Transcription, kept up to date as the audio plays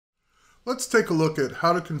Let's take a look at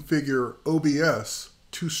how to configure OBS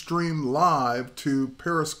to stream live to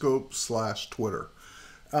Periscope/Twitter.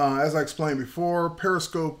 As I explained before,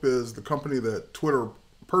 Periscope is the company that Twitter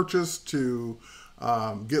purchased to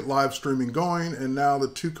get live streaming going, and now the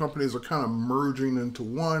two companies are kind of merging into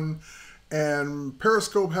one. And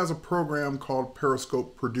Periscope has a program called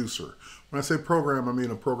Periscope Producer. When I say program, I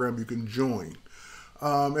mean a program you can join.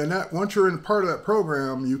 And that once you're in part of that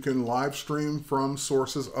program, you can live stream from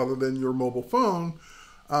sources other than your mobile phone,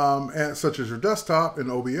 and such as your desktop in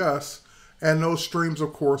OBS. And those streams,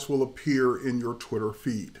 of course, will appear in your Twitter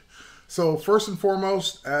feed. So first and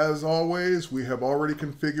foremost, as always, we have already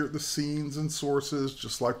configured the scenes and sources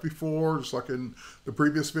just like before, just like in the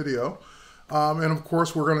previous video. And of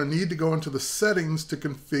course, we're going to need to go into the settings to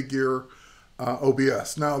configure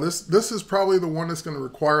OBS. Now, this is probably the one that's going to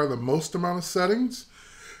require the most amount of settings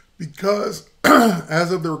because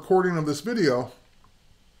as of the recording of this video,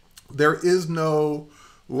 there is no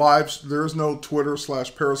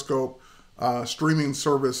Twitter/Periscope streaming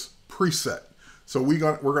service preset. So we're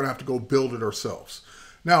going to have to go build it ourselves.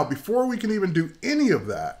 Now, before we can even do any of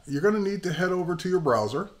that, you're going to need to head over to your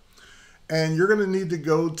browser and you're going to need to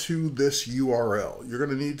go to this URL. You're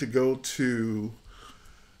going to need to go to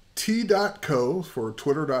t.co for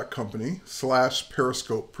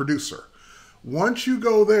twitter.company/Periscope Producer. Once you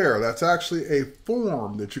go there, that's actually a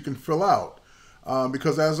form that you can fill out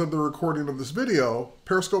because as of the recording of this video,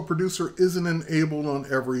 Periscope Producer isn't enabled on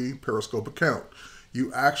every Periscope account.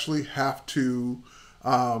 You actually have to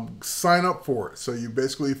sign up for it. So you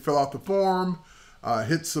basically fill out the form,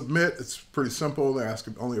 hit submit. It's pretty simple. They ask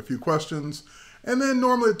only a few questions. And then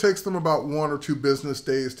normally it takes them about 1 or 2 business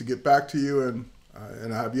days to get back to you. And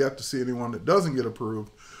I have yet to see anyone that doesn't get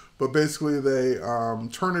approved. But basically they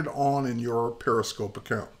turn it on in your Periscope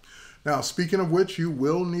account. Now, speaking of which, you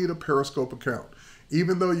will need a Periscope account.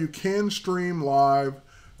 Even though you can stream live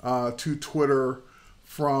to Twitter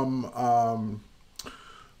from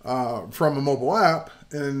a mobile app,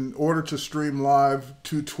 in order to stream live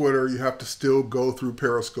to Twitter, you have to still go through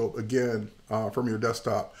Periscope again from your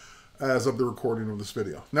desktop as of the recording of this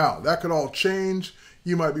video. Now, that could all change.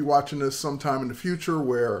 You might be watching this sometime in the future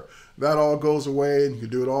where that all goes away and you can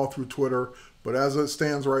do it all through Twitter. But as it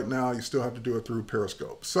stands right now, you still have to do it through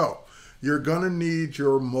Periscope. So you're going to need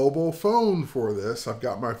your mobile phone for this. I've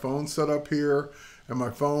got my phone set up here and my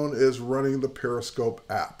phone is running the Periscope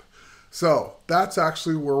app. So that's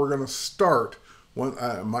actually where we're going to start.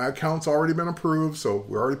 My account's already been approved, so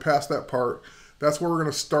we're already past that part. That's where we're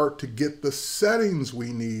going to start to get the settings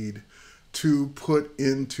we need to put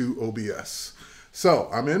into OBS. So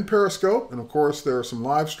I'm in Periscope, and of course there are some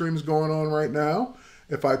live streams going on right now.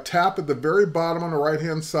 If I tap at the very bottom on the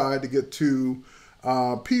right-hand side to get to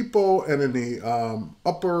people, and in the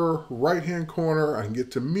upper right-hand corner, I can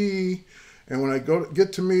get to me. And when I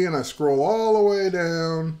get to me and I scroll all the way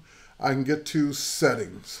down, I can get to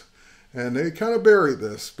settings. And they kind of bury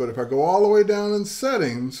this, but if I go all the way down in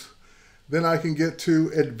settings, then I can get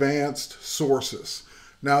to advanced sources.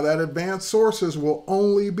 Now that advanced sources will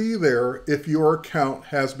only be there if your account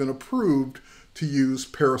has been approved to use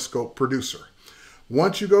Periscope Producer.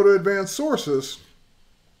 Once you go to advanced sources,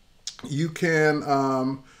 you can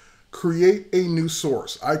create a new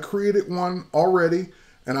source. I created one already,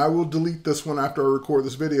 and I will delete this one after I record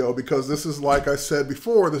this video because this is, like I said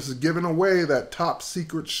before, this is giving away that top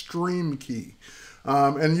secret stream key.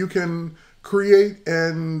 And you can create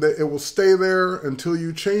and it will stay there until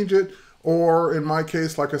you change it. Or in my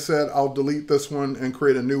case, like I said, I'll delete this one and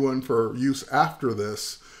create a new one for use after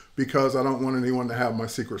this because I don't want anyone to have my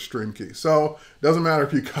secret stream key. So it doesn't matter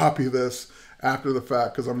if you copy this after the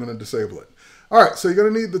fact because I'm going to disable it. All right, so you're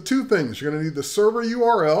going to need the two things. You're going to need the server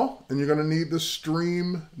URL and you're going to need the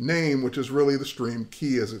stream name, which is really the stream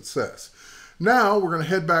key as it says. Now we're going to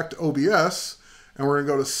head back to OBS and we're going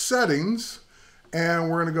to go to settings and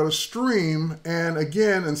we're going to go to stream. And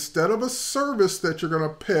again, instead of a service that you're going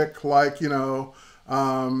to pick like, Twitter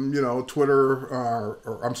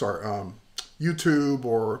YouTube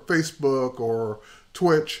or Facebook or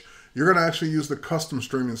Twitch, you're going to actually use the custom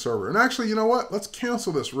streaming server. And actually, you know what? Let's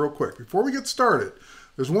cancel this real quick. Before we get started,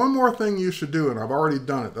 there's one more thing you should do, and I've already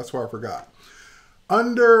done it. That's why I forgot.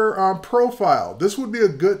 Under profile, this would be a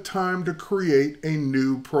good time to create a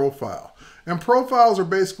new profile. And profiles are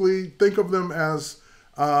basically, think of them as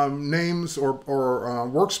names or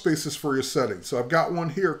workspaces for your settings. So I've got one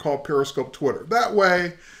here called Periscope Twitter. That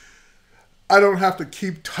way, I don't have to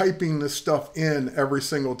keep typing this stuff in every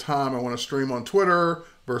single time I want to stream on Twitter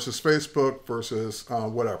versus Facebook versus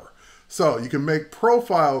whatever. So you can make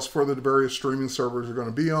profiles for the various streaming servers you're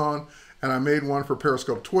going to be on, and I made one for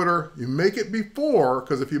Periscope Twitter. You make it before,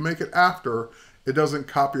 because if you make it after, it doesn't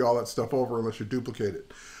copy all that stuff over unless you duplicate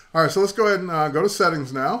it. All right, so let's go ahead and go to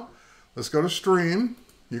settings now. Let's go to stream.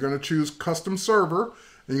 You're going to choose custom server,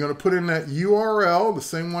 and you're going to put in that URL, the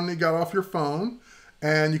same one you got off your phone,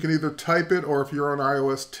 and you can either type it, or if you're on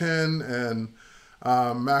iOS 10 and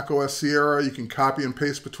Mac OS Sierra, you can copy and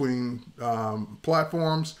paste between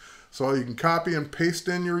platforms. So you can copy and paste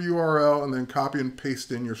in your URL and then copy and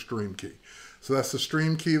paste in your stream key. So that's the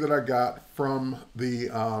stream key that I got from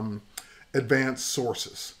the advanced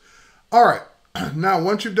sources. All right, now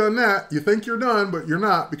once you've done that, you think you're done, but you're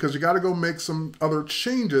not, because you got to go make some other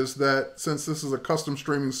changes that, since this is a custom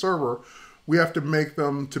streaming server, we have to make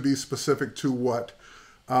them to be specific to what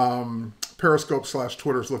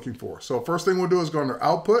Periscope/Twitter is looking for. So first thing we'll do is go under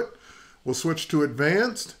output. We'll switch to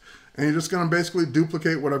advanced, and you're just going to basically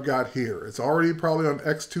duplicate what I've got here. It's already probably on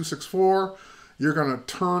X264. You're going to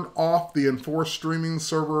turn off the enforced streaming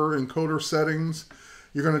server encoder settings.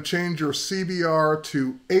 You're going to change your CBR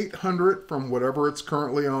to 800 from whatever it's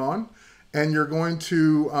currently on, and you're going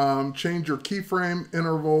to change your keyframe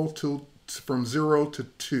interval from 0 to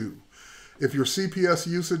 2. If your CPS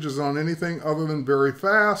usage is on anything other than very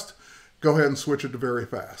fast, go ahead and switch it to very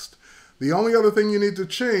fast. The only other thing you need to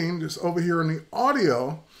change is over here in the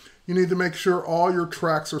audio. You need to make sure all your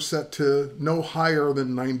tracks are set to no higher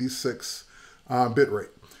than 96 bitrate.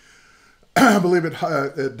 I believe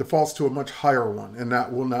it defaults to a much higher one, and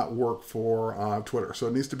that will not work for Twitter. So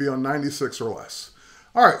it needs to be on 96 or less.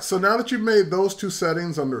 All right, so now that you've made those two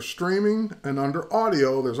settings under streaming and under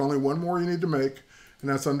audio, there's only one more you need to make, and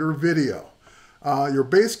that's under video. Your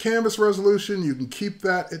base canvas resolution, you can keep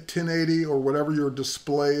that at 1080 or whatever your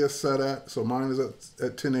display is set at. So mine is at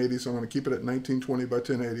 1080, so I'm going to keep it at 1920 by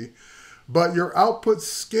 1080. But your output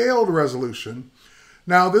scaled resolution,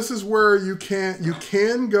 now this is where you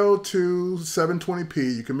can go to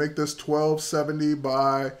 720p. You can make this 1270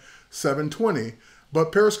 by 720,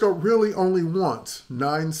 but Periscope really only wants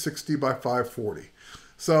 960 by 540.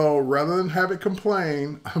 So rather than have it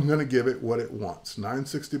complain, I'm going to give it what it wants,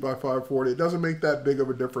 960 by 540. It doesn't make that big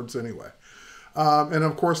of a difference anyway. And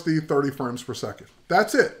of course, the 30 frames per second.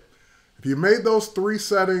 That's it. If you made those 3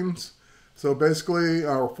 settings, so basically,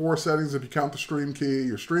 or 4 settings if you count the stream key,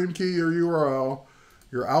 your URL,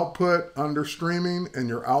 your output under streaming, and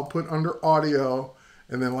your output under audio,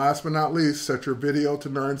 and then last but not least, set your video to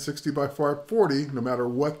 960 by 540, no matter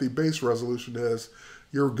what the base resolution is,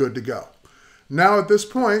 you're good to go. Now at this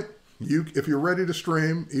point, if you're ready to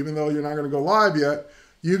stream, even though you're not going to go live yet,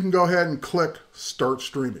 you can go ahead and click Start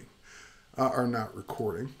Streaming. Or not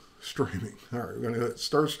recording, streaming. All right, we're going to hit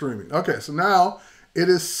Start Streaming. Okay, so now it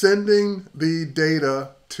is sending the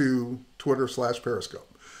data to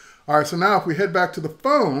Twitter/Periscope. All right, so now if we head back to the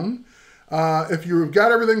phone, if you've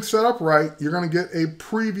got everything set up right, you're going to get a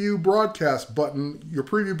preview broadcast button. Your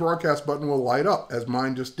preview broadcast button will light up, as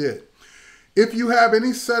mine just did. If you have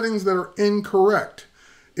any settings that are incorrect,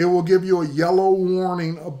 it will give you a yellow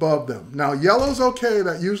warning above them. Now, yellow's okay.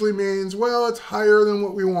 That usually means, well, it's higher than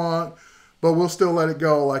what we want, but we'll still let it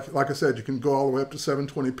go. Like I said, you can go all the way up to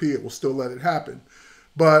 720p. It will still let it happen.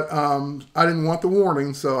 But I didn't want the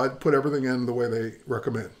warning, so I put everything in the way they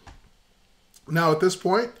recommend. Now, at this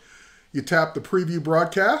point, you tap the preview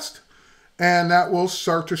broadcast, and that will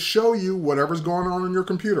start to show you whatever's going on your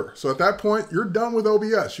computer. So at that point, you're done with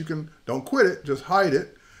OBS. Don't quit it, just hide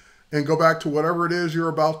it, and go back to whatever it is you're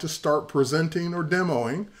about to start presenting or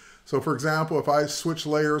demoing. So for example, if I switch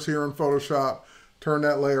layers here in Photoshop, turn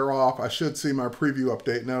that layer off, I should see my preview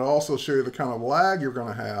update. And that'll also show you the kind of lag you're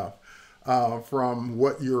going to have from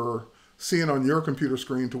what you're seeing on your computer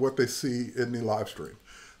screen to what they see in the live stream.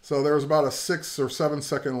 So there's about a 6 or 7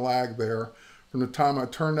 second lag there from the time I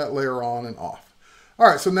turn that layer on and off. All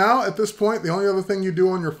right, so now at this point, the only other thing you do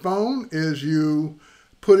on your phone is you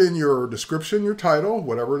put in your description, your title,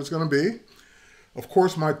 whatever it's going to be. Of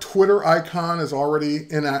course, my Twitter icon is already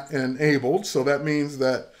enabled, so that means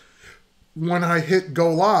that when I hit go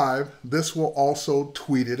live, this will also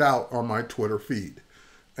tweet it out on my Twitter feed.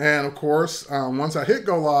 And of course, once I hit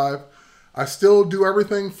go live, I still do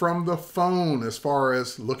everything from the phone as far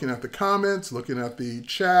as looking at the comments, looking at the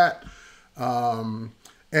chat,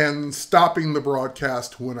 and stopping the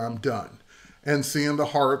broadcast when I'm done and seeing the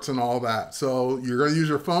hearts and all that. So you're going to use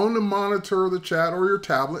your phone to monitor the chat, or your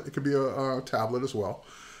tablet. It could be a tablet as well.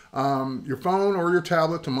 Your phone or your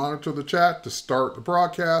tablet to monitor the chat, to start the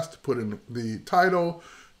broadcast, to put in the title,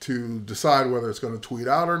 to decide whether it's going to tweet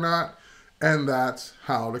out or not. And that's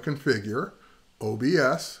how to configure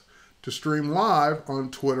OBS to stream live on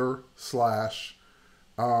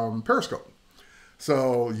Twitter/Periscope.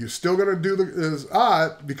 So you're still going to do is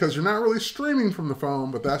odd because you're not really streaming from the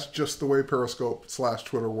phone, but that's just the way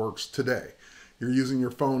Periscope/Twitter works today. You're using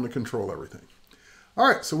your phone to control everything. All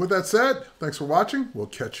right, so with that said, thanks for watching. We'll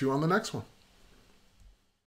catch you on the next one.